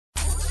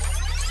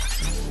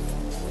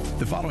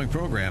The following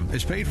program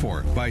is paid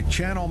for by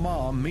Channel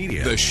Mom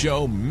Media. The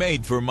show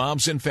made for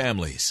moms and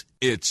families.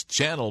 It's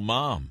Channel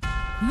Mom.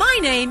 My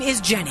name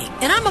is Jenny,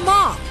 and I'm a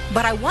mom,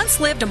 but I once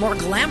lived a more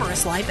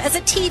glamorous life as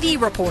a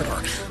TV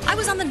reporter. I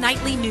was on the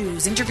nightly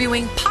news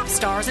interviewing pop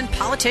stars and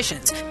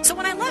politicians. So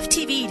when I left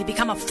TV to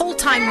become a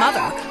full-time mother,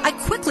 I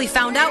quickly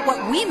found out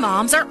what we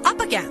moms are up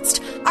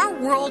against. Our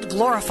world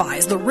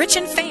glorifies the rich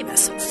and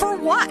famous. For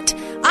what?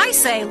 I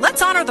say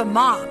let's honor the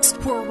moms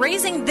who are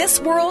raising this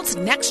world's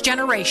next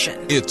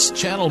generation. It's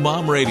Channel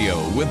Mom Radio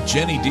with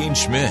Jenny Dean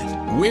Schmidt.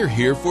 We're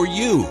here for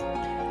you.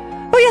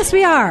 Oh, yes,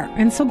 we are.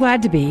 And so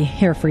glad to be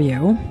here for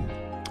you.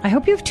 I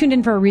hope you've tuned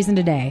in for a reason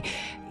today.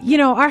 You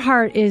know, our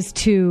heart is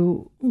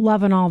to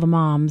love on all the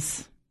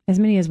moms, as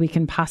many as we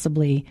can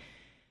possibly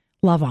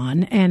love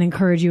on, and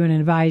encourage you and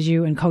advise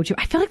you and coach you.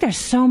 I feel like there's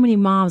so many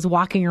moms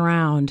walking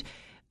around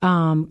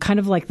kind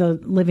of like the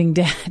living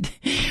dead,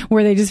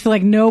 where they just feel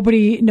like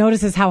nobody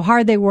notices how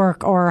hard they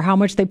work or how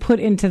much they put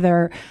into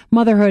their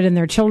motherhood and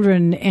their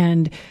children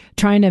and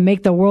trying to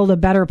make the world a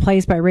better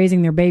place by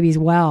raising their babies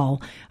well,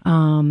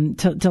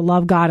 to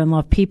love God and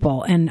love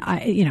people. And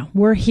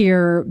we're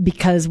here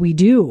because we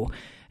do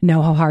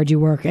know how hard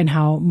you work and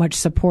how much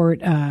support,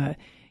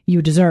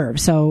 you deserve.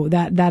 So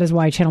that is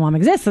why Channel Mom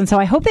exists. And so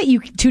I hope that you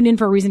tune in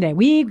for a reason today.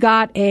 We've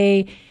got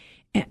an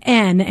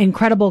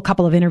incredible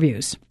couple of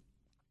interviews.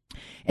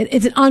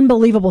 It's an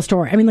unbelievable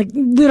story. I mean, like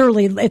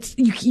literally,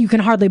 you can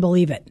hardly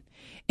believe it.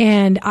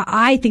 And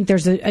I think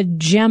there's a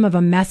gem of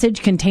a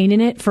message contained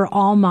in it for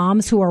all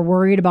moms who are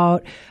worried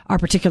about our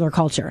particular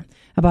culture,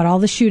 about all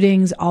the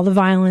shootings, all the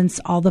violence,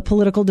 all the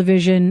political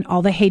division,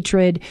 all the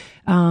hatred,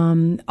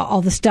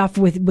 all the stuff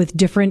with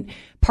different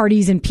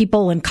parties and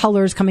people and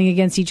colors coming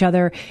against each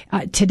other.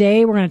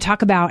 Today, we're going to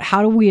talk about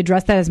how do we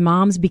address that as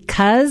moms,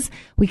 because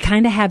we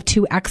kind of have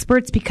two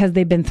experts because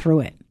they've been through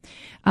it.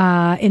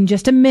 In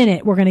just a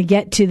minute, we're going to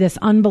get to this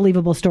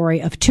unbelievable story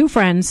of two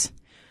friends,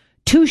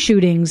 two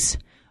shootings.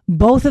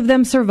 Both of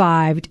them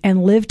survived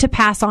and lived to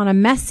pass on a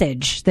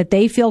message that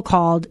they feel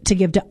called to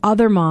give to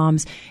other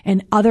moms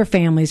and other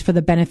families for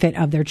the benefit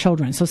of their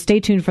children. So stay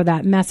tuned for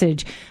that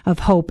message of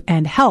hope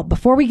and help.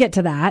 Before we get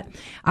to that,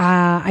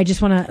 I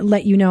just want to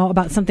let you know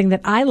about something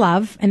that I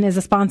love and is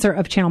a sponsor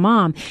of Channel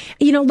Mom.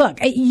 You know, look,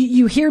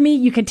 you hear me,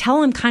 you can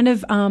tell I'm kind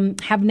of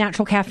have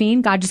natural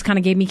caffeine. God just kind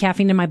of gave me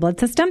caffeine in my blood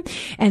system.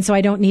 And so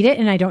I don't need it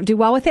and I don't do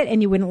well with it.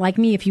 And you wouldn't like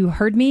me if you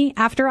heard me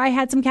after I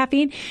had some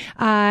caffeine.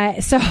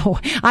 So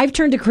I've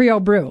turned to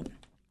Creo Brew.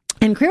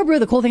 And Creo Brew,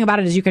 the cool thing about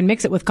it is you can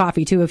mix it with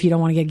coffee too if you don't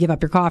want to give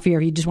up your coffee,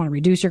 or you just want to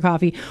reduce your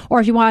coffee, or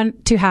if you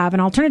want to have an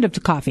alternative to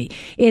coffee.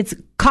 It's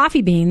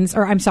cocoa beans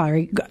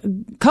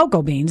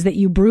that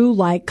you brew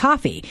like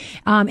coffee.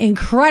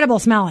 Incredible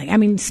smelling. I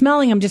mean,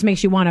 smelling them just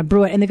makes you want to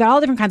brew it. And they've got all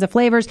different kinds of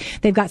flavors.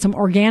 They've got some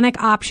organic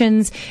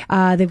options.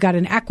 They've got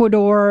an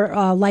Ecuador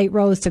light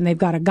roast, and they've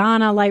got a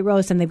Ghana light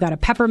roast, and they've got a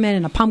peppermint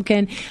and a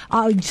pumpkin.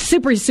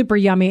 Super, super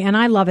yummy. And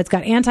I love it. It's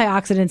got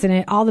antioxidants in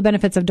it, all the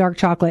benefits of dark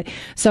chocolate.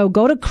 So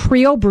go to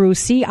Creo Brew,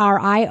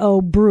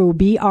 CRIO Brew,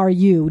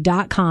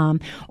 BRU.com,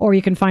 or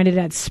you can find it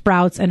at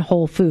Sprouts and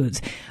Whole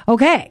Foods.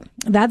 Okay.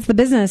 That's the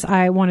business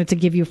I wanted to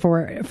give you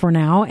for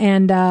now.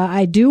 And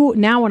I do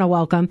now want to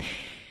welcome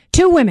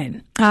two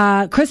women.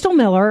 Crystal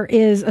Miller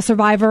is a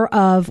survivor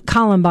of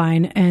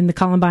Columbine and the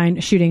Columbine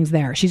shootings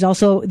there. She's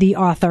also the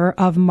author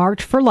of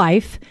Marked for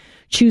Life,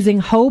 Choosing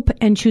Hope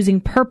and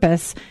Choosing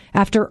Purpose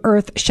After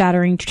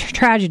Earth-Shattering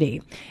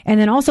Tragedy. And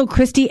then also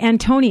Christy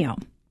Antonio.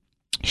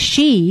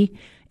 She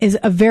is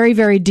a very,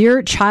 very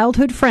dear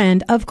childhood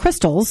friend of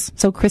Crystal's.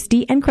 So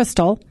Christy and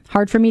Crystal,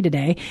 hard for me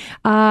today.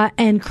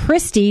 And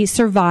Christy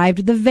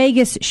survived the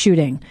Vegas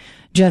shooting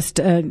just,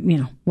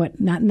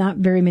 not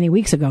very many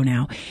weeks ago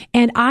now.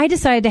 And I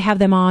decided to have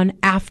them on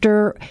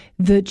after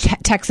the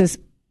Texas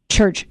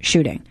church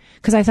shooting.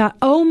 Because I thought,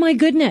 oh my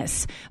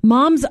goodness,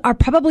 moms are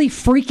probably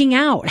freaking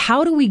out.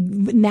 How do we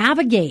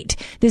navigate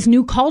this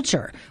new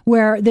culture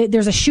where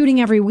there's a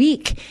shooting every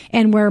week,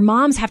 and where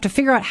moms have to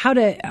figure out how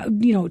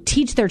to,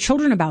 teach their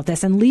children about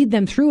this and lead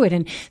them through it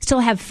and still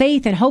have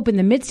faith and hope in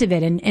the midst of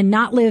it, and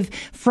not live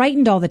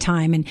frightened all the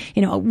time. And,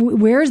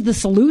 where's the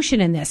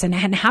solution in this, and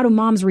how do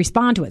moms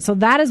respond to it? So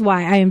that is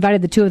why I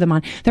invited the two of them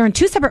on. They're on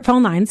two separate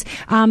phone lines.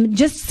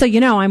 Just so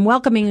you know, I'm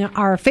welcoming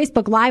our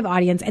Facebook Live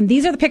audience, and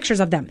these are the pictures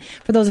of them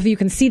for those of you who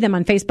can see them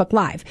on Facebook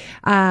Live.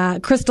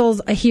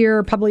 Crystal's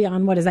here probably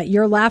on, what is that,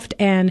 your left,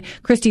 and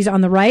Christy's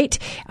on the right.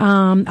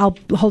 I'll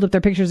hold up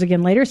their pictures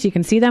again later so you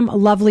can see them.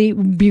 Lovely,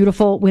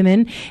 beautiful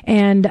women.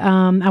 And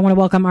I want to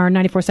welcome our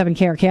 94.7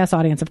 KRKS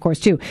audience, of course,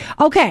 too.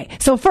 Okay,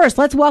 so first,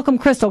 let's welcome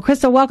Crystal.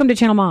 Crystal, welcome to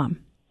Channel Mom.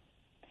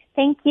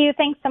 Thank you.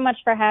 Thanks so much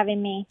for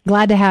having me.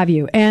 Glad to have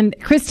you. And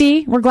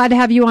Christy, we're glad to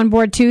have you on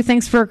board, too.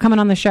 Thanks for coming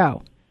on the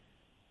show.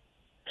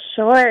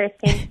 Sure.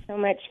 Thanks so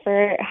much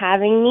for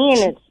having me,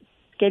 and it's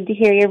good to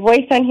hear your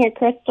voice on here,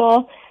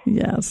 Crystal.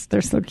 Yes,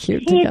 they're so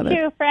cute You together.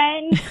 too,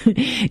 friend.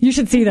 You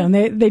should see them.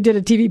 They did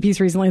a TV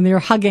piece recently, and they were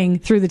hugging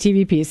through the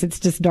TV piece.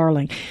 It's just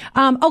darling.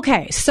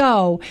 Okay,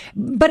 so,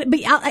 but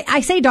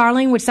I say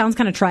darling, which sounds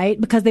kind of trite,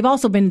 because they've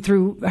also been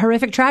through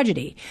horrific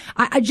tragedy.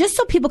 I just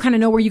so people kind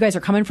of know where you guys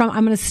are coming from,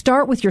 I'm going to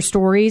start with your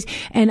stories,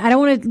 and I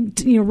don't want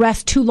to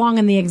rest too long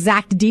on the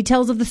exact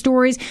details of the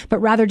stories, but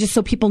rather just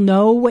so people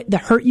know what the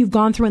hurt you've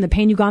gone through and the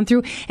pain you've gone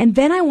through. And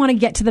then I want to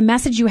get to the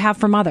message you have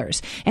for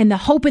mothers and the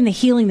hope and the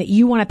healing that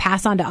you want to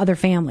pass on to other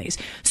families.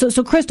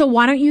 So Crystal,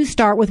 why don't you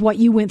start with what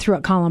you went through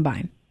at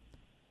Columbine?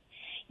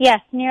 Yes,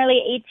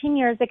 nearly 18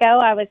 years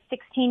ago, I was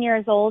 16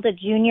 years old, a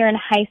junior in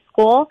high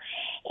school,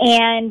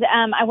 and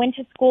I went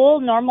to school,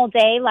 normal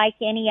day like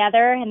any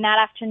other, and that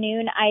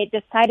afternoon I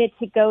decided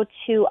to go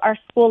to our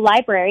school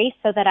library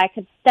so that I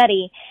could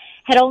study.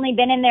 Had only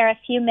been in there a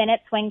few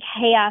minutes when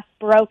chaos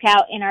broke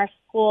out in our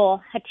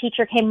school. A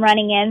teacher came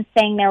running in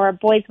saying there were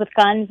boys with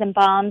guns and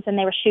bombs and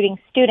they were shooting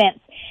students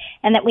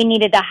and that we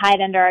needed to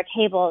hide under our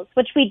tables,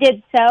 which we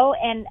did so.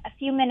 And a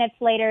few minutes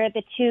later,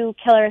 the two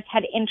killers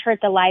had entered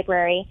the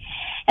library.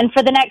 And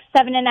for the next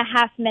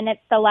 7.5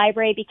 minutes, the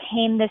library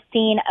became the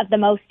scene of the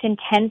most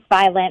intense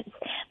violence.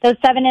 Those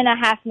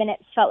 7.5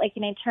 minutes felt like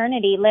an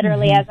eternity,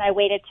 literally, as I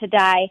waited to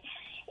die.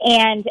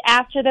 And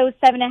after those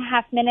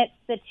 7.5 minutes,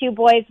 the two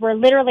boys were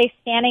literally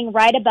standing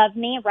right above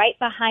me, right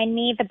behind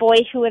me. The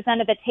boy who was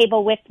under the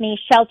table with me,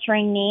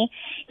 sheltering me,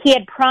 he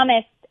had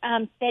promised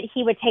that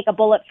he would take a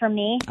bullet for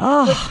me,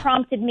 which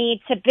prompted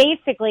me to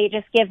basically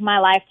just give my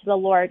life to the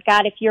Lord.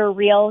 God, if you're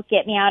real,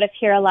 get me out of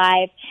here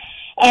alive.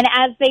 And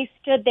as they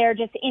stood there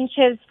just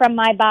inches from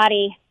my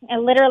body, I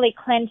literally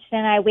clenched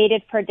and I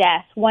waited for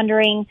death,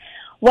 wondering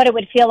what it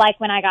would feel like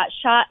when I got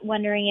shot,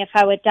 wondering if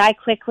I would die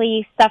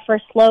quickly,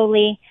 suffer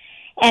slowly.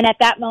 And at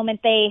that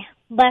moment, they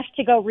left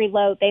to go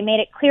reload. They made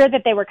it clear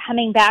that they were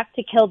coming back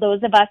to kill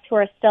those of us who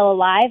are still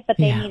alive, but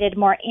they needed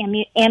more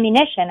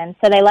ammunition. And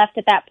so they left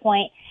at that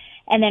point,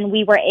 and then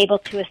we were able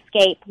to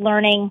escape,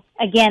 learning,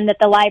 again, that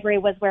the library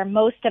was where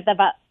most of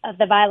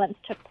the violence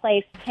took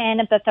place. 10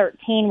 of the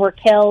 13 were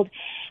killed,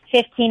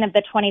 15 of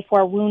the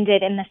 24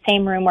 wounded in the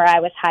same room where I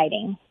was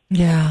hiding.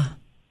 Yeah.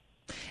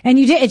 And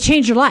you did, it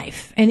changed your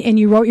life. And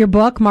you wrote your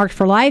book, Marked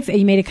for Life, and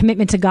you made a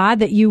commitment to God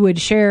that you would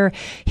share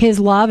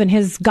his love and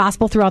his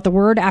gospel throughout the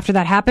world after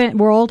that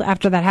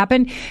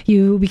happened.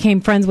 You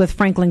became friends with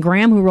Franklin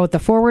Graham, who wrote the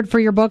foreword for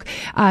your book.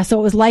 So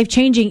it was life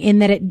changing in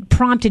that it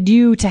prompted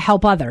you to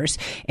help others.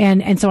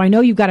 And so I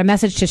know you've got a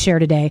message to share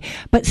today,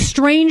 but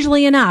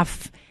strangely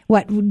enough,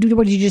 what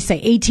did you just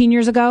say? 18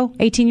 years ago?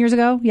 18 years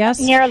ago?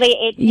 Yes? Nearly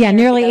 18 Yeah, years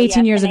nearly ago,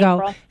 18 yes, years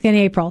ago in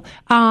April.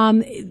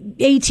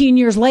 18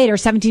 years later,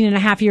 17 and a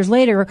half years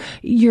later,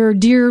 your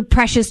dear,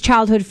 precious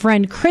childhood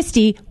friend,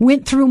 Christy,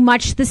 went through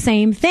much the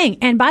same thing.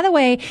 And by the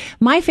way,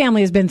 my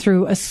family has been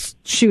through a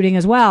shooting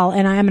as well,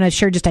 and I'm going to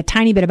share just a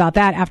tiny bit about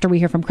that after we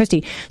hear from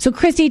Christy. So,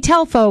 Christy,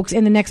 tell folks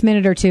in the next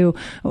minute or two,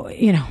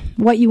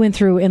 what you went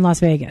through in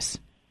Las Vegas.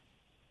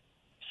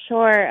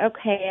 Sure.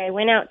 Okay. I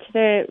went out to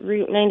the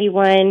Route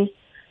 91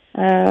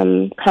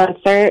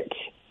 concert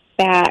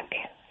back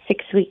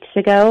 6 weeks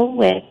ago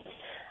with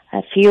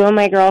a few of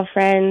my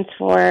girlfriends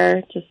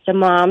for just a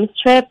mom's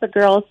trip, a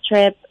girl's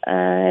trip.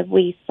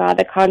 We saw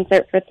the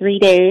concert for 3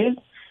 days,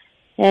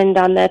 and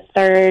on the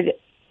third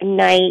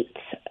night,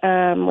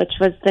 which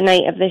was the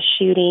night of the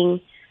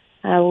shooting,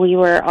 we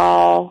were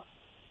all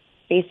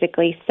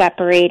basically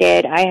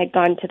separated. I had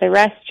gone to the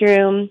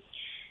restroom,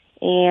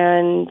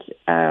 and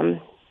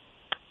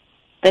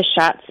the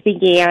shots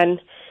began,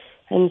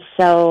 and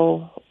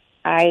so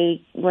I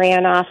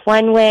ran off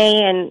one way,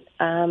 and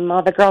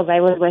all the girls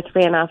I was with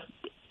ran off,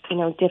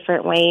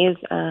 different ways.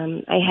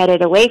 I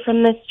headed away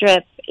from the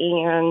strip,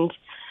 and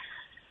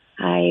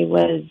I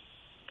was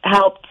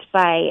helped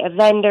by a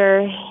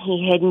vendor.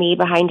 He hid me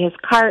behind his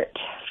cart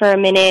for a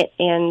minute,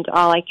 and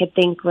all I could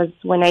think was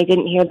when I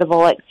didn't hear the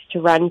bullets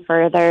to run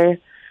further.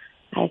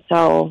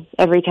 So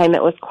every time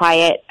it was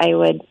quiet, I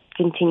would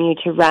continue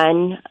to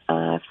run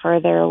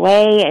further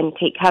away and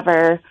take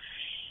cover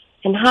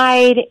and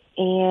hide,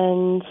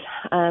 and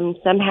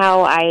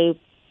somehow I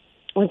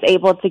was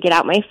able to get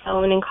out my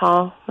phone and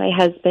call my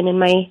husband and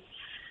my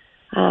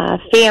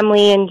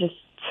family and just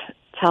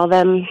tell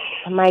them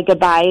my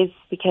goodbyes,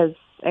 because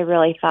I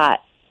really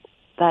thought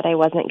that I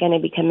wasn't going to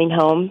be coming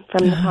home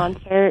from the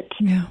concert.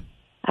 Yeah.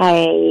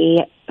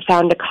 I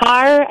found a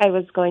car. I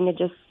was going to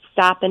just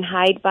stop and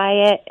hide by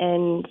it,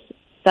 and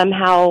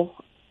somehow,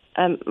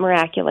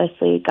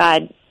 miraculously,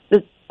 God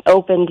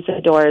opened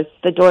the doors.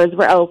 The doors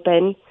were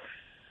open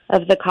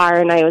of the car,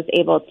 and I was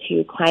able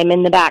to climb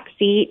in the back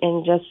seat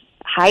and just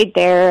hide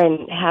there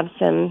and have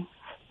some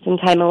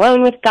time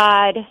alone with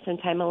God, some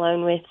time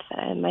alone with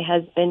my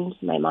husband,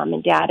 my mom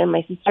and dad, and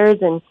my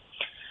sisters, and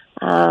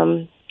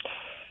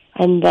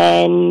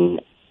then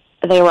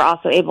they were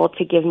also able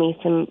to give me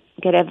some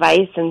good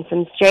advice and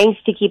some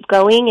strength to keep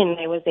going, and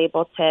I was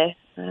able to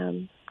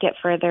get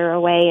further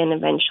away and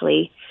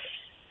eventually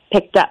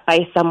picked up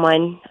by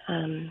someone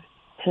who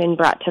had been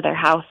brought to their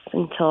house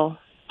until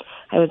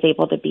I was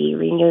able to be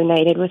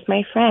reunited with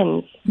my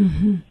friends.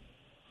 Mm-hmm.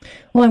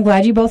 Well, I'm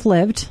glad you both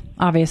lived,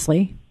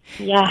 obviously.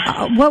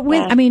 Yeah.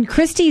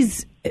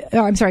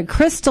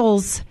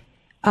 Crystal's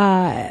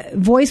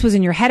voice was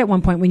in your head at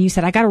one point when you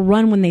said, I got to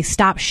run when they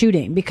stop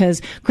shooting,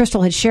 because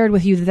Crystal had shared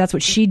with you that that's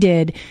what she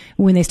did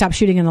when they stopped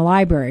shooting in the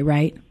library,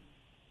 right?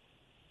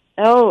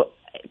 Oh,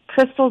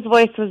 Crystal's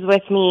voice was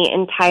with me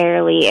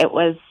entirely. It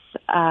was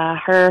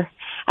her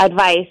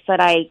advice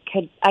that I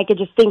could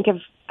just think of.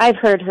 I've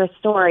heard her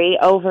story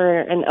over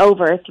and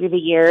over through the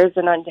years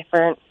and on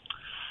different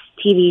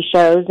TV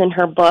shows in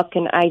her book,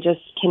 and I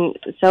just can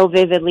so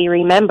vividly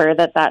remember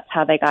that that's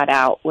how they got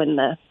out when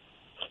the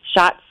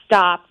shots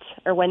stopped,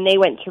 or when they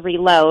went to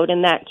reload.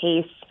 In that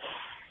case,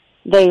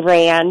 they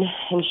ran,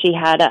 and she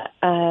had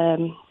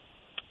a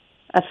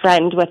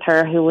friend with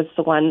her who was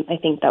the one, I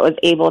think, that was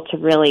able to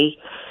really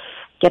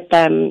get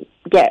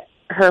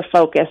her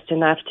focused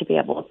enough to be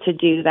able to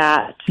do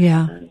that.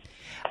 Yeah.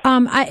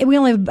 We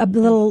only have a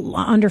little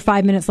under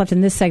 5 minutes left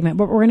in this segment,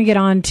 but we're going to get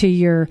on to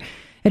your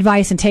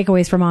advice and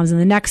takeaways for moms in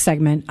the next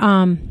segment.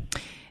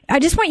 I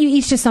just want you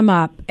each to sum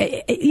up.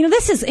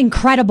 This is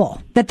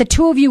incredible that the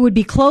two of you would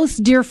be close,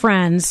 dear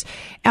friends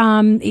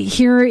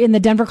here in the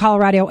Denver,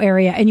 Colorado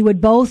area, and you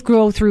would both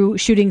grow through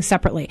shooting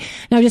separately.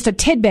 Now, just a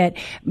tidbit,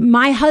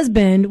 my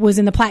husband was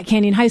in the Platte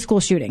Canyon High School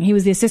shooting. He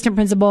was the assistant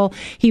principal.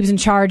 He was in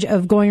charge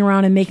of going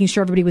around and making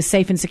sure everybody was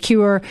safe and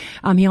secure.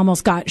 He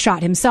almost got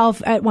shot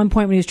himself at one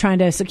point when he was trying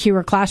to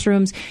secure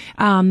classrooms.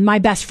 My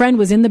best friend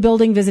was in the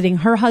building visiting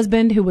her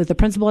husband, who was the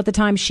principal at the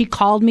time. She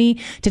called me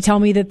to tell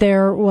me that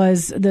there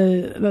was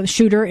the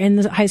shooter in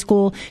the high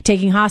school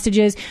taking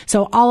hostages.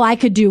 So all I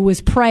could do was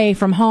pray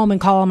from home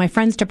and call all my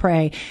friends to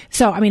pray.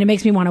 So, it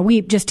makes me want to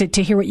weep just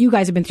to hear what you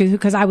guys have been through,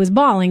 because I was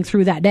bawling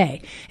through that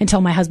day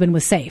until my husband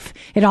was safe.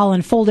 It all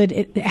unfolded.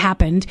 It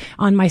happened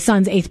on my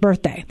son's 8th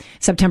birthday,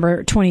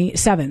 September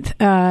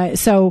 27th.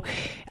 So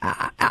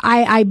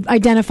I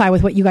identify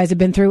with what you guys have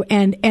been through.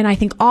 And I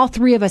think all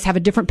three of us have a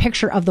different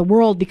picture of the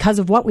world because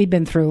of what we've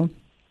been through.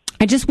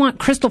 I just want,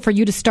 Crystal, for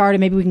you to start, and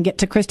maybe we can get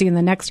to Christy in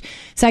the next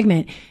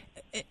segment.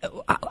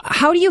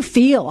 How do you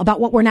feel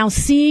about what we're now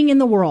seeing in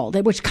the world,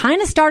 which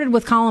kind of started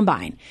with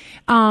Columbine,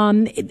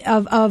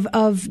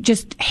 of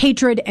just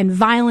hatred and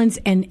violence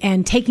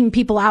and taking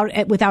people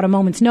out without a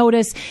moment's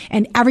notice,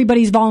 and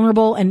everybody's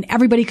vulnerable and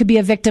everybody could be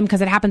a victim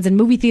because it happens in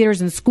movie theaters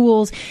and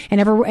schools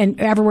and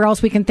everywhere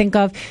else we can think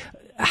of.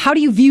 How do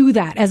you view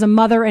that as a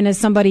mother and as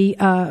somebody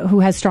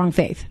who has strong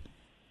faith?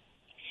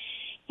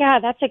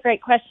 Yeah, that's a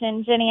great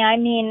question, Jenny.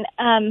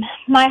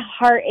 My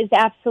heart is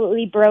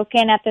absolutely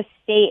broken at the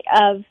state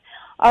of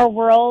our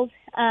world.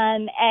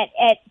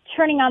 At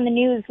turning on the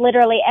news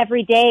literally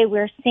every day,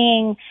 we're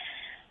seeing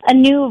a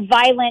new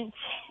violent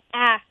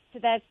act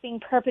that's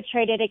being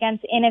perpetrated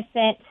against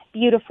innocent,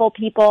 beautiful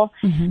people.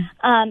 Mm-hmm.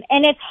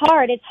 And it's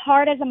hard. It's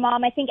hard as a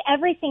mom. I think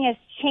everything has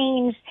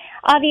changed.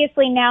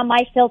 Obviously now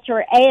my filter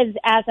is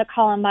as a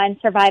Columbine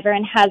survivor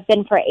and has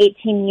been for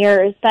 18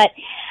 years. But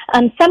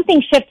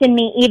something shifted in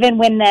me even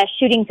when the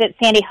shootings at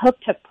Sandy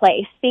Hook took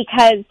place,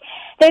 because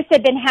this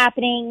had been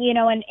happening,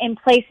 in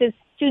places.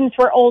 Students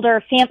were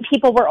older,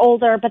 people were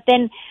older, but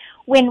then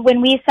when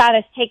we saw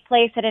this take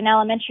place at an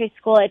elementary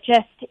school, it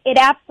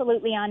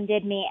absolutely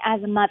undid me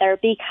as a mother,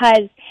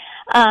 because,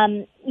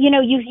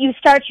 you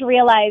start to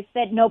realize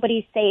that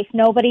nobody's safe,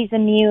 nobody's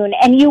immune,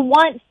 and you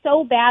want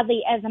so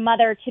badly as a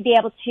mother to be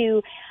able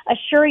to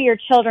assure your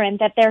children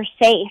that they're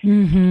safe.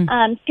 Mm-hmm.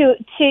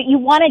 You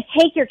want to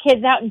take your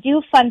kids out and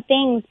do fun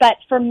things, but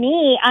for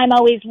me, I'm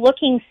always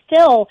looking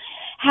still.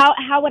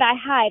 How would I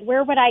hide?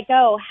 Where would I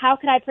go? How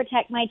could I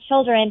protect my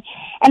children?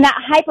 And that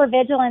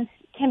hypervigilance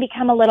can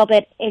become a little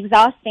bit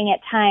exhausting at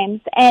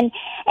times. And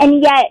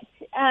yet,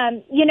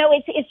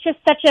 it's just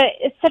such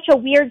a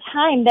weird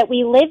time that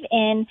we live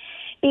in,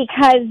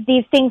 because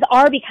these things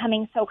are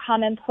becoming so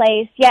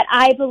commonplace. Yet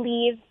I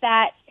believe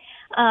that,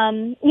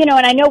 and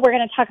I know we're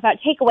going to talk about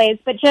takeaways,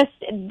 but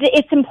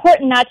it's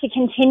important not to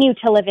continue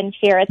to live in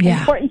fear. It's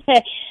important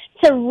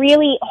to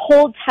really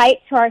hold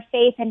tight to our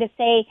faith and to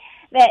say,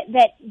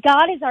 that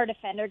God is our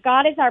defender,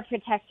 God is our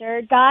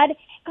protector, God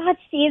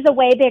sees a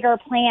way bigger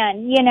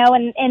plan,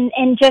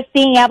 and just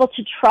being able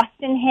to trust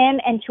in Him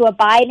and to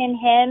abide in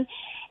Him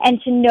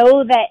and to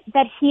know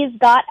that He's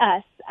got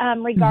us,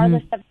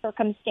 regardless of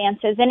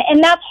circumstances.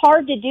 And that's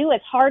hard to do.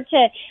 It's hard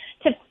to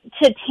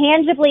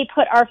tangibly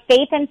put our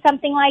faith in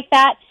something like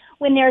that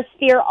when there's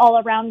fear all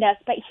around us.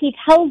 But He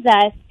tells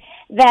us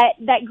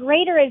that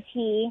greater is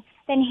He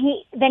than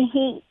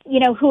he,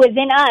 who is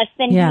in us,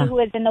 than he who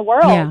is in the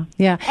world.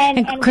 Yeah.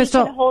 And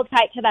Crystal, we should hold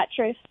tight to that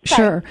truth. Sorry.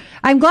 Sure.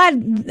 I'm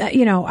glad,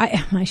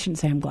 I shouldn't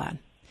say I'm glad.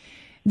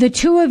 The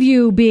two of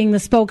you being the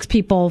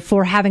spokespeople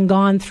for having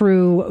gone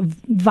through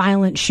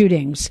violent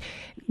shootings,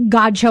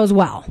 God chose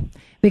well,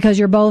 because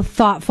you're both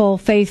thoughtful,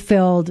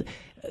 faith-filled,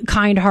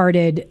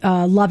 kind-hearted,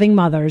 loving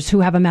mothers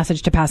who have a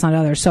message to pass on to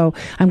others. So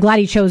I'm glad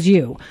He chose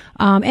you.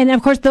 And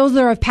of course, those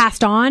that have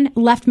passed on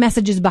left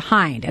messages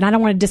behind, and I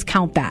don't want to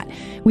discount that.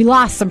 We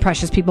lost some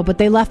precious people, but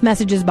they left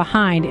messages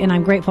behind, and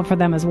I'm grateful for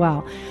them as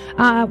well.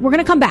 We're going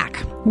to come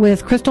back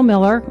with Crystal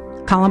Miller,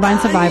 Columbine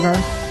survivor,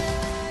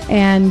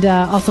 and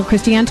also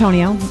Christy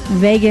Antonio,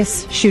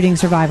 Vegas shooting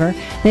survivor.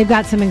 They've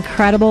got some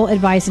incredible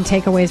advice and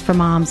takeaways for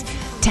moms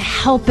to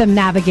help them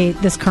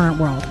navigate this current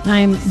world.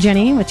 I'm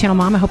Jenny with Channel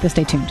Mom. I hope you'll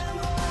stay tuned.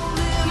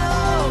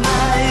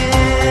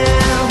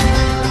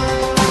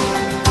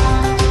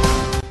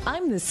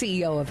 The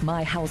CEO of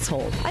my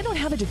household. I don't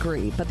have a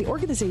degree, but the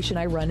organization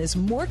I run is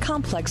more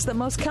complex than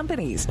most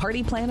companies.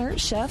 Party planner,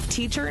 chef,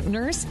 teacher,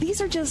 nurse,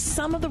 these are just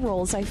some of the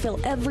roles I fill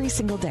every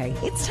single day.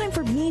 It's time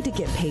for me to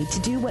get paid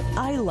to do what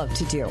I love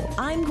to do.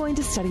 I'm going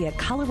to study at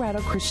Colorado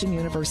Christian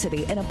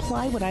University and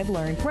apply what I've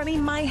learned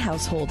running my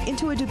household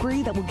into a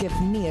degree that will give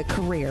me a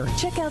career.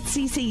 Check out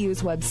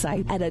CCU's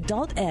website at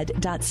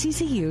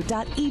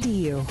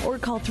adulted.ccu.edu or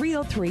call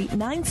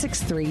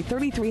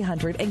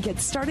 303-963-3300 and get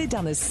started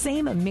down the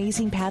same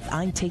amazing path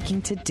I'm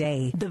taking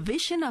today. The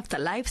vision of the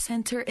Life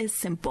Center is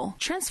simple: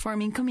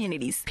 transforming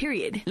communities,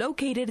 period.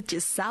 Located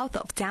just south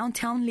of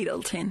downtown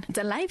Littleton,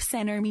 the Life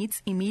Center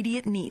meets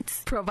immediate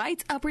needs,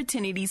 provides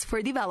opportunities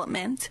for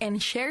development,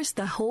 and shares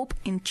the hope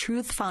and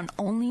truth found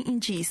only in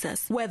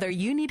Jesus. Whether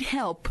you need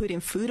help putting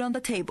food on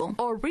the table,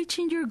 or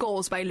reaching your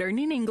goals by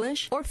learning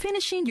English, or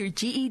finishing your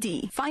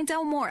GED, find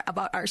out more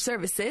about our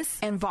services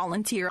and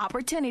volunteer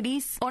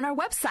opportunities on our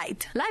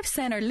website,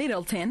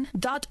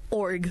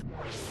 lifecenterlittleton.org.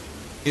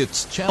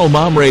 It's Channel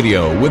Mom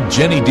Radio with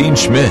Jenny Dean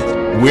Schmidt.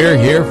 We're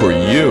here for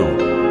you.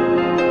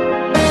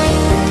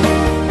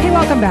 Hey,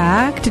 welcome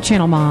back to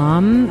Channel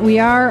Mom. We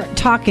are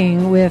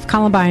talking with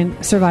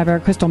Columbine survivor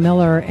Crystal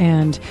Miller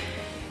and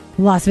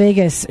Las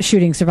Vegas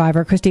shooting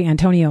survivor Christy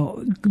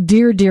Antonio,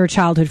 dear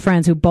childhood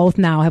friends who both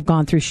now have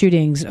gone through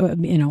shootings,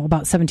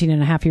 about 17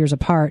 and a half years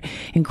apart.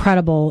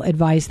 Incredible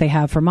advice they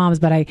have for moms.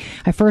 But I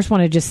first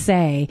want to just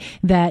say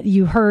that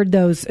you heard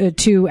those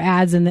two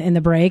ads in the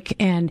break,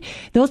 and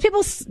those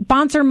people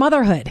sponsor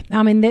motherhood.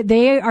 I mean,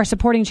 they are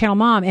supporting Channel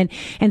Mom, and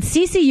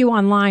CCU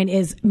Online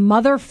is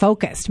mother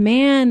focused.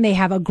 Man, they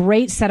have a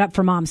great setup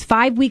for moms.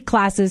 5-week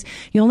classes.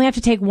 You only have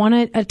to take one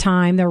at a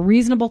time. They're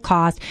reasonable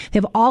cost. They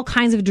have all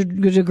kinds of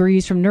degrees,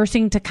 from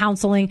nursing to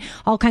counseling,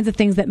 all kinds of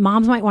things that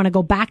moms might want to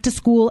go back to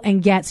school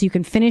and get so you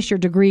can finish your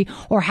degree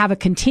or have a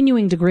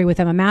continuing degree with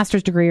them, a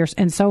master's degree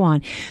and so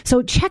on.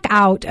 So check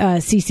out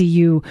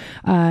CCU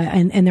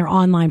and their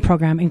online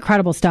program.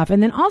 Incredible stuff.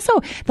 And then also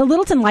the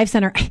Littleton Life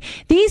Center.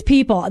 These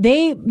people,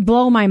 they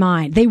blow my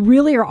mind. They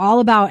really are all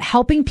about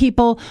helping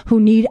people who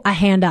need a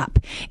hand up,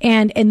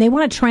 and they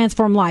want to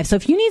transform lives. So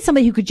if you need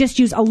somebody who could just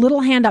use a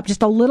little hand up,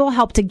 just a little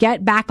help to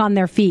get back on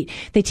their feet,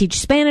 they teach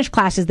Spanish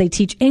classes, they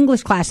teach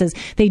English classes,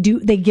 they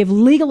give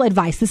legal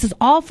advice. This is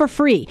all for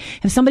free.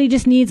 If somebody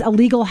just needs a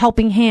legal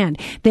helping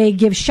hand, they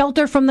give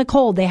shelter from the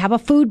cold. They have a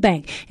food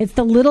bank. It's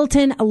the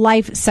Littleton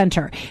Life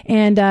Center.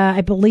 And,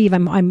 I believe I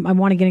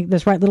want to get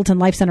this right,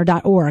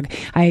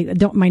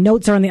 littletonlifecenter.org. My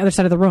notes are on the other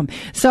side of the room.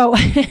 So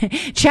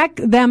check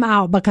them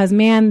out because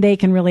man, they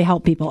can really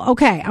help people.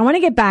 Okay. I want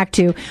to get back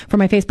to, for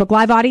my Facebook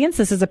Live audience,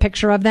 this is a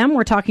picture of them.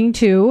 We're talking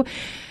to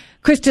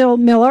Crystal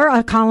Miller,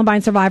 a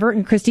Columbine survivor,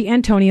 and Christy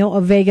Antonio,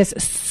 a Vegas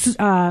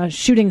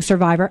shooting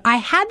survivor. I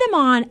had them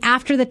on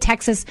after the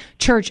Texas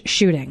church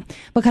shooting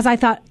because I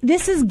thought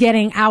this is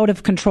getting out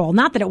of control.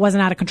 Not that it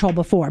wasn't out of control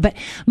before, but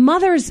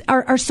mothers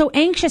are so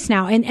anxious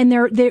now, and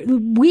they're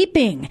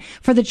weeping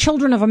for the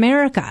children of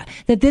America.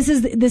 That this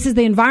is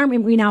the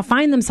environment we now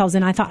find themselves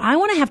in. I thought I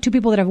want to have two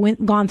people that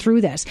have gone through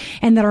this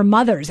and that are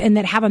mothers and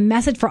that have a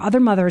message for other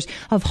mothers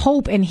of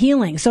hope and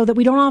healing, so that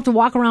we don't have to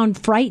walk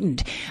around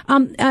frightened.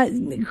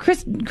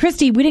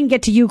 Christy, we didn't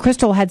get to you.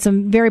 Crystal had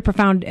some very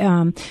profound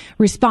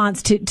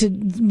response to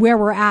where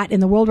we're at in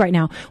the world right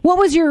now. What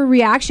was your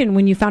reaction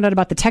when you found out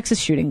about the Texas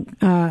shooting,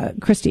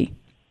 Christy?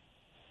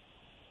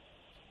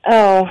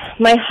 Oh,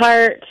 my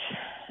heart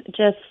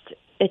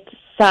it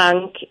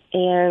sunk,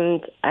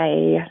 and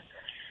I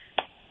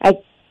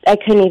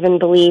couldn't even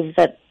believe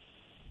that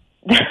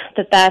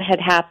had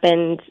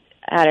happened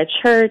at a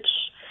church,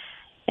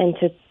 and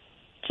to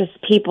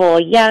just people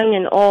young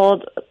and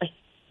old, like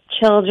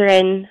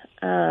children.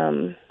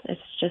 It's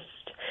just,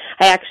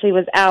 I actually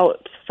was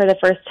out for the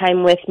first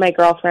time with my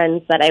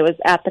girlfriends that I was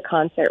at the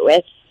concert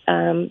with,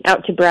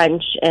 out to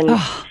brunch, and it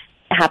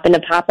happened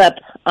to pop up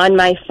on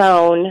my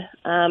phone.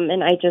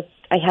 And I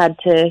had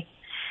to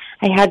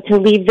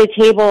leave the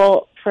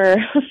table for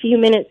a few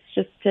minutes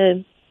just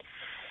to,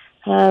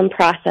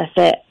 process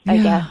it, I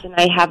guess. And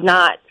I have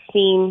not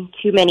seen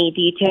too many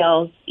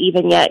details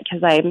even yet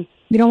because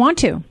you don't want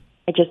to.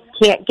 I just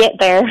can't get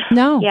there.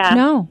 No.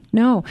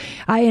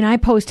 I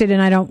posted,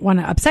 and I don't want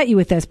to upset you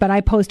with this, but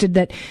I posted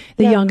that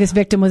the youngest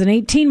victim was an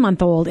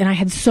 18-month-old, and I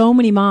had so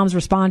many moms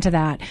respond to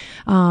that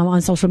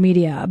on social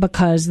media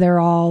because they're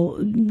all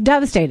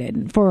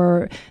devastated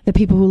for the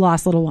people who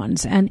lost little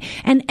ones. And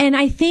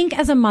I think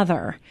as a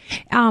mother,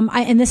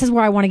 and this is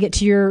where I want to get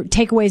to your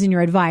takeaways and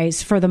your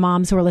advice for the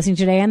moms who are listening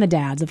today and the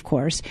dads, of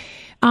course.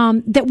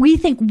 that we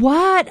think,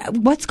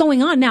 what's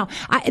going on? Now,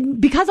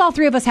 because all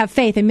three of us have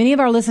faith, and many of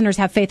our listeners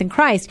have faith in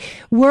Christ,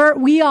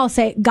 we all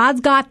say,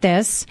 God's got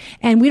this,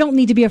 and we don't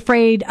need to be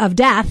afraid of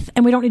death,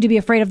 and we don't need to be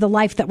afraid of the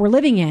life that we're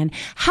living in.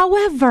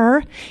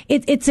 However,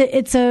 it's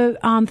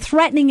a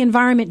threatening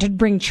environment to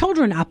bring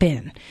children up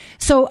in.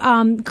 So,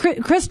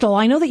 Crystal,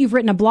 I know that you've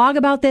written a blog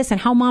about this and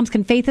how moms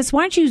can faith this.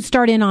 Why don't you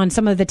start in on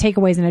some of the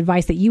takeaways and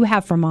advice that you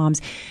have for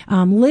moms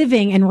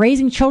living and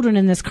raising children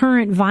in this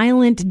current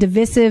violent,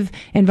 divisive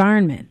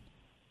environment?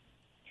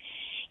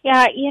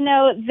 Yeah,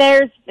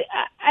 there's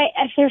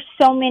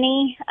so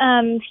many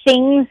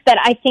things that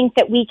I think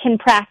that we can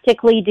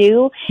practically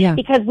do,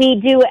 because we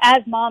do, as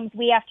moms,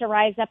 we have to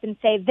rise up and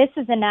say, this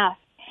is enough.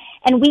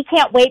 And we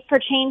can't wait for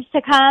change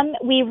to come.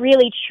 We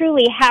really,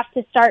 truly have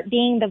to start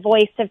being the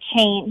voice of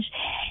change.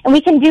 And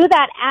we can do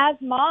that as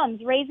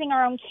moms, raising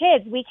our own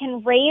kids. We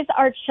can raise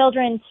our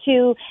children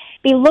to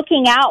be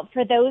looking out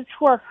for those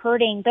who are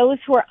hurting, those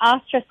who are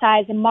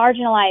ostracized and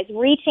marginalized,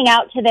 reaching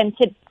out to them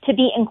to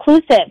be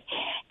inclusive,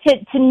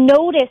 to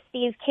notice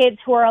these kids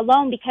who are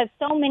alone, because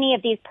so many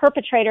of these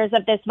perpetrators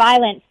of this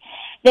violence,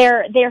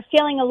 they're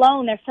feeling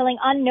alone, they're feeling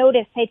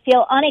unnoticed, they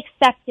feel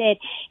unaccepted,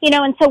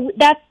 and so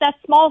that's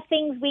small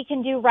things we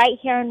can do right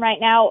here and right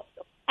now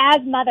as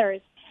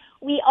mothers.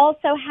 We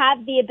also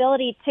have the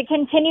ability to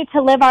continue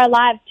to live our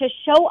lives, to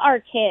show our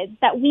kids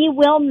that we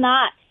will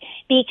not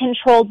be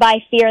controlled by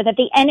fear, that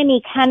the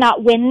enemy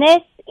cannot win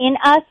this in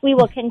us. We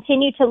will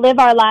continue to live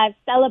our lives,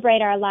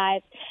 celebrate our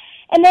lives.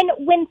 And then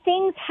when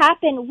things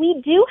happen,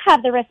 we do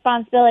have the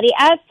responsibility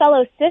as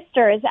fellow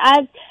sisters,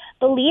 as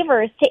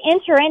believers, to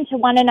enter into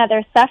one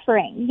another's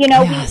suffering. We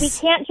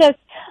can't just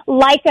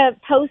like a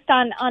post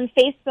on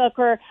Facebook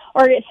or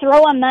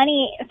throw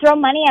money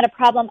at a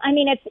problem. I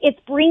mean, it's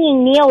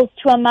bringing meals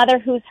to a mother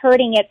who's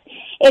hurting.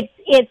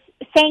 It's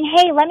saying,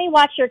 hey, let me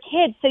watch your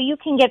kids so you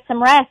can get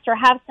some rest or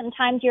have some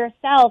time to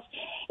yourself.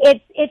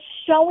 It's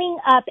showing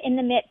up in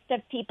the midst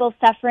of people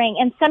suffering,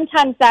 and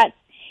sometimes that's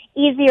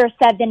easier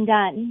said than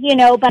done,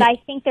 but I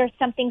think there's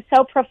something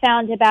so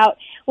profound about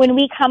when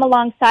we come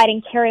alongside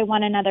and carry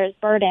one another's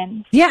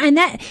burdens. Yeah, and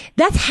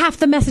that's half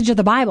the message of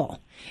the Bible.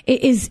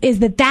 Is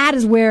that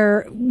is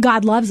where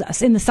God loves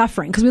us, in the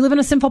suffering, because we live on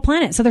a sinful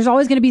planet. So there's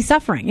always going to be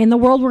suffering in the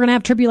world. We're going to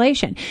have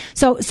tribulation.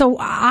 So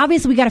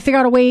obviously we got to figure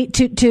out a way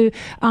to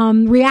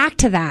react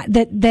to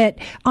that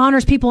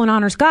honors people and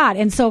honors God.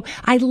 And so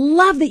I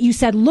love that you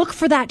said, look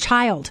for that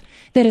child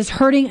that is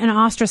hurting and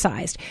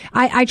ostracized.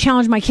 I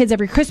challenge my kids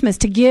every Christmas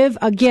to give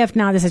a gift.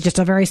 Now, this is just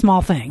a very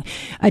small thing.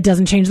 It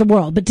doesn't change the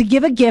world, but to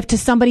give a gift to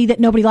somebody that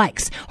nobody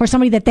likes, or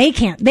somebody that they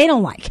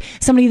don't like,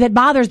 somebody that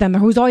bothers them, or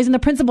who's always in the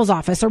principal's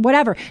office or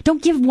whatever.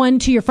 Don't give one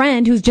to your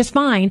friend who's just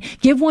fine.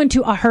 Give one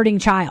to a hurting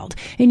child.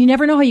 And you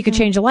never know how you could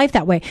change a life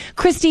that way.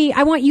 Christy,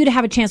 I want you to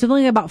have a chance. We've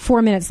only got about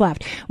 4 minutes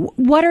left.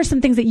 What are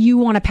some things that you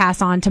want to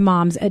pass on to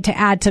moms to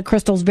add to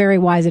Crystal's very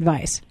wise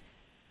advice?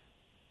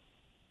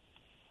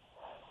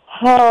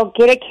 Oh,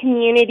 get a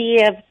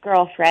community of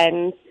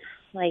girlfriends.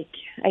 I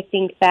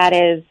think that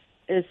is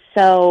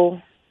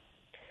so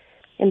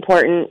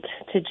important,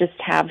 to just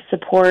have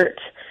support.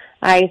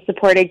 I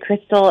supported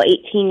Crystal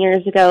 18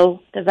 years ago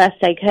the best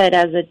I could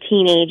as a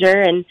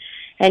teenager,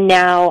 and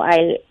now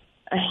I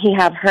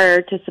have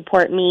her to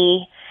support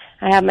me.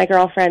 I have my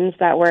girlfriends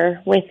that were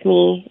with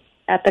me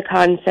at the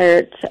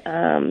concert.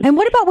 And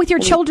what about with your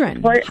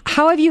children?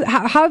 How have you,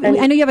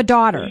 I know you have a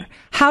daughter.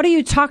 How do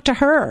you talk to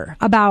her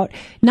about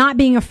not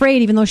being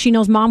afraid, even though she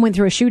knows mom went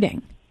through a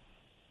shooting?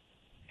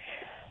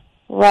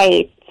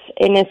 Right.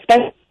 And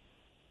especially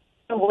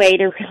a way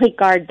to really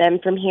guard them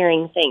from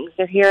hearing things.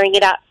 They're hearing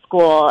it at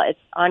school. It's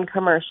on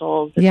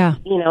commercials. Yeah.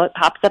 It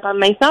pops up on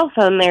my cell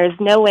phone. There's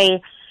no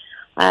way.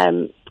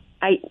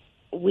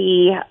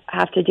 We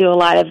have to do a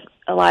lot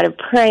of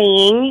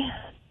praying,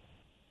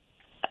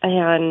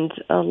 and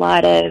a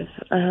lot of,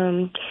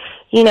 I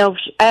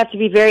have to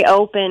be very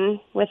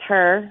open with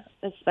her,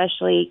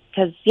 especially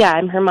because,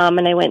 I'm her mom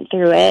and I went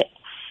through it.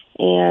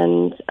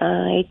 And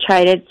I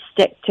try to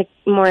stick to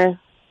more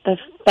the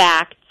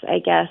facts, I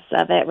guess,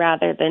 of it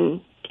rather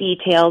than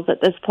details at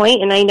this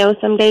point. And I know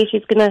someday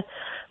she's going to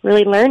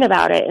really learn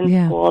about it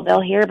in school. They'll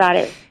hear about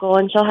it in school,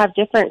 and she'll have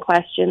different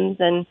questions.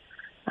 And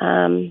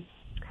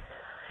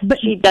but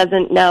she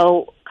doesn't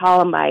know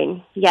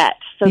Columbine yet.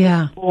 So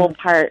the school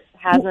part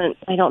hasn't,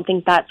 I don't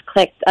think that's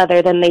clicked,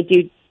 other than they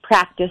do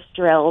practice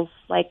drills,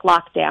 like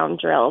lockdown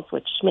drills,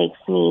 which makes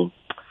me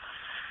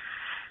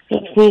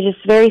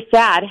just very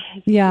sad.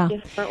 It's a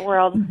different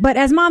world. But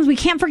as moms, we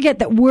can't forget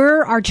that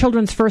we're our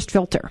children's first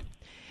filter.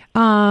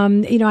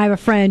 I have a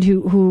friend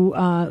who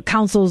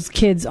counsels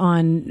kids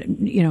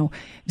on,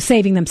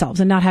 saving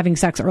themselves and not having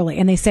sex early.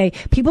 And they say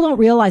people don't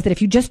realize that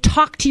if you just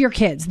talk to your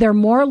kids, they're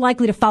more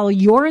likely to follow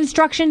your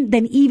instruction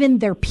than even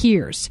their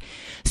peers.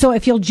 So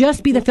if you'll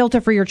just be the filter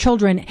for your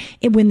children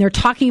when they're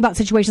talking about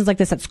situations like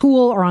this at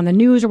school or on the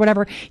news or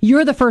whatever,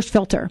 you're the first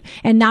filter,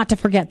 and not to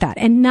forget that,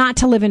 and not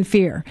to live in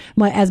fear,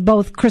 as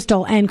both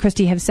Crystal and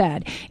Christy have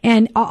said,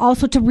 and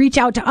also to reach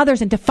out to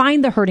others and to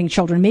find the hurting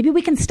children. Maybe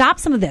we can stop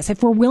some of this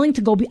if we're willing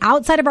to go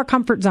outside of our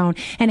comfort zone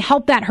and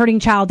help that hurting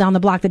child down the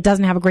block that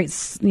doesn't have a great,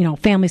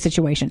 family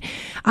situation.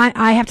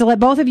 I have to let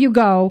both of you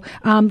go.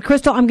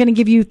 Crystal, I'm going to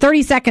give you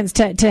 30 seconds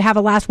to have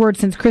a last word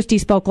since Christy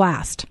spoke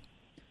last.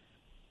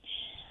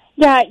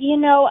 Yeah,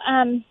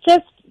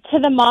 just to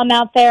the mom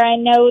out there, I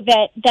know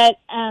that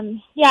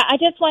I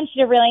just want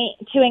you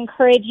to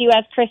encourage you,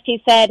 as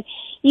Christy said,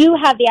 you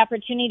have the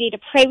opportunity to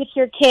pray with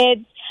your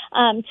kids,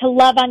 to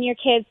love on your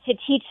kids, to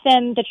teach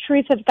them the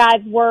truth of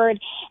God's word,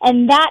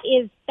 and that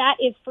is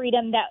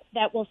freedom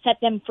that will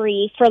set them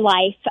free for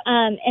life.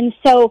 And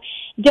so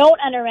don't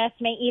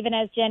underestimate, even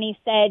as Jenny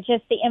said,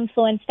 just the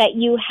influence that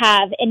you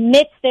have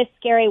amidst this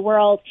scary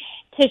world,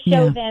 to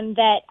show them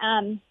that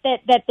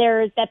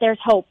there's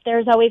hope.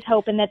 There's always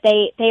hope, and that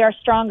they are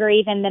stronger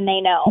even than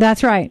they know.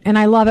 That's right. And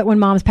I love it when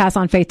moms pass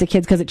on faith to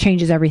kids because it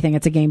changes everything.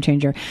 It's a game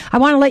changer. I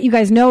want to let you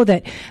guys know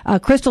that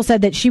Crystal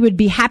said that she would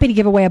be happy to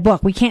give away a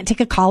book. We can't take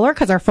a caller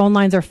because our phone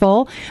lines are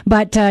full,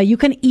 but you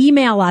can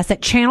email us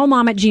at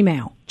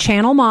channelmom@gmail.com.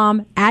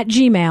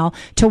 channelmom@gmail.com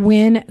to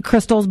win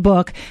Crystal's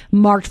book,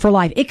 Marked for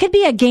Life. It could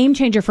be a game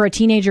changer for a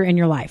teenager in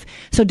your life.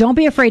 So don't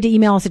be afraid to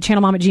email us at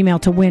channelmom@gmail.com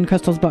to win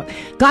Crystal's book.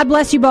 God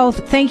bless you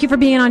both. Thank you for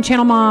being on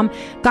Channel Mom.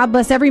 God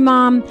bless every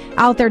mom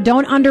out there.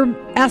 Don't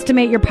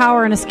underestimate your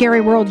power in a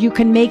scary world. You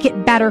can make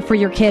it better for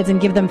your kids and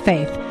give them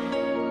faith.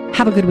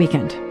 Have a good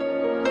weekend.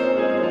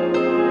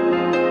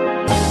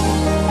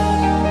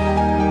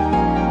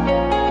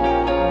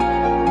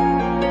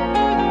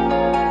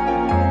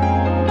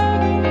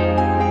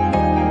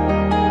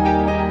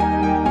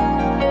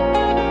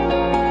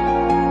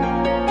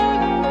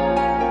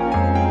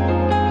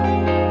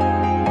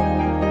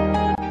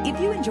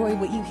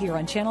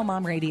 On Channel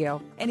Mom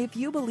Radio. And if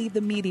you believe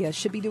the media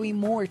should be doing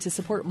more to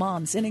support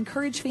moms and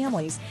encourage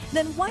families,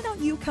 then why don't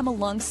you come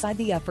alongside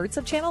the efforts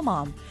of Channel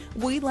Mom?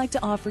 We'd like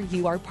to offer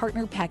you our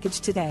partner package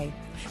today.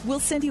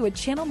 We'll send you a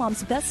Channel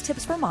Mom's Best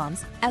Tips for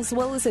Moms, as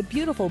well as a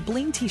beautiful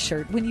bling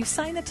t-shirt when you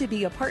sign up to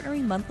be a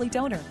partnering monthly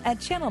donor at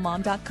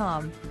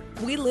channelmom.com.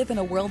 We live in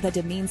a world that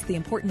demeans the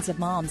importance of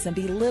moms and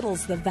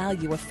belittles the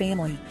value of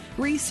family.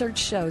 Research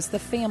shows the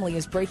family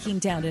is breaking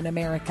down in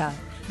America.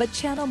 But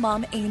Channel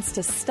Mom aims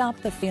to stop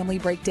the family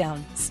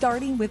breakdown,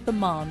 starting with the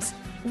moms.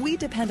 We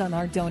depend on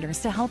our donors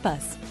to help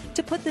us,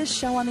 to put this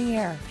show on the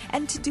air,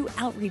 and to do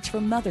outreach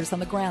for mothers on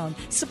the ground,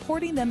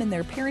 supporting them in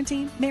their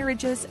parenting,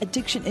 marriages,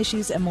 addiction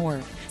issues, and more.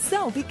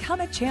 So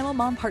become a Channel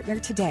Mom partner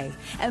today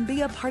and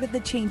be a part of the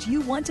change you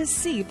want to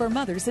see for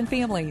mothers and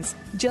families.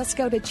 Just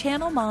go to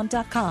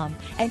channelmom.com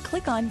and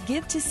click on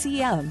Give to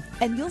CM,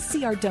 and you'll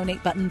see our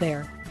donate button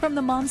there. From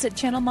the moms at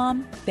Channel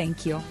Mom,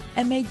 thank you.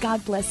 And may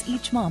God bless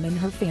each mom and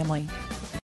her family.